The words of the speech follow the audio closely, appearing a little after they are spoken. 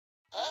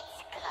I'm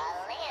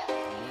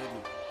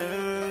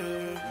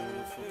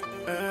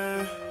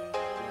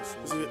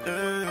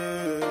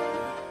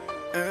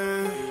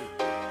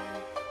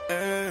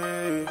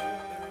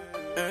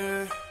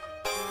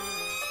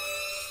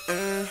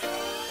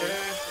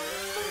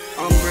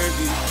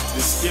ready.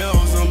 The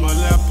scales on my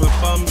lap, but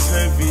bum's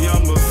heavy.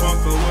 I'm a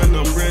fucker when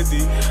I'm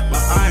ready, but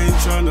I ain't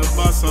tryna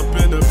bust up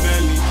in the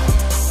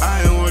belly.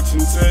 I ain't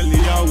watching telly,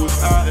 I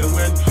was out and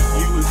when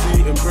you was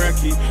eating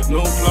brekkie.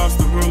 No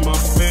plaster on my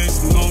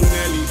face, no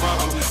Nelly,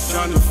 but I'm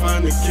tryna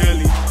find a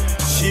Kelly.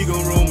 She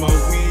gon' roll my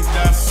weed,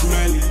 that's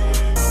smelly.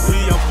 We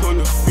up on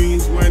the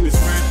fiends when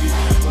it's ready.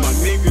 My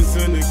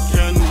niggas in the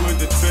can with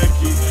the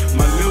techie.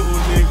 My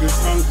little niggas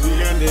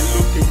hungry and they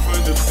looking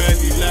for the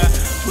belly. Like,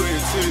 put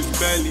it to his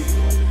belly.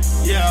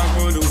 Yeah, I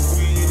got the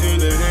weed in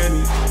the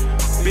Henny.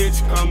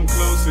 Bitch, come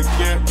closer,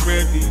 get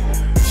ready.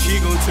 She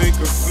gon' take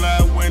a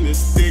fly when the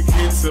stick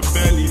hits her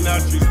belly. Now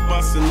she's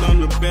bustin' on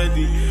the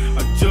belly.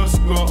 I just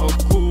got a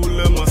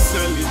cooler, my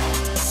celly.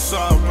 So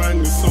I rang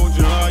the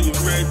soldier, are you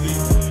ready?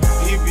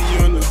 He be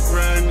on the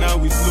grind, now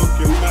he's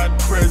looking mad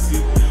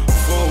prezi.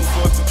 Phone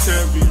for to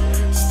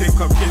Terry, stick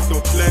up kids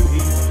got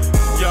plenty.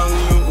 Young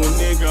little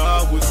nigga,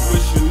 I was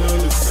wishing on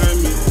the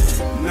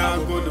semi.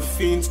 Now I got the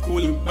fiends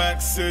calling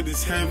back, said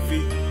it's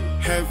heavy,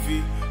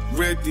 heavy.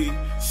 Ready,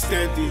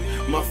 steady,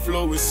 my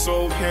flow is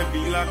so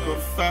heavy like a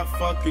fat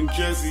fucking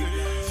Jezzy.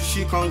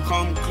 She can't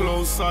come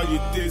close, are you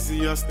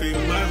dizzy? I stay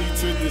married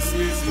to this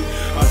Lizzie.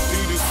 I do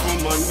this for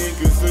my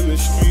niggas in the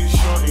street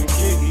shotting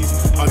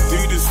kitties. I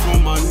do this for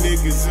my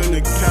niggas in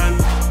the can.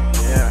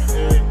 Yeah.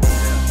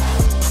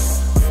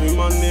 For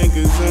my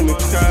niggas in the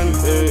can,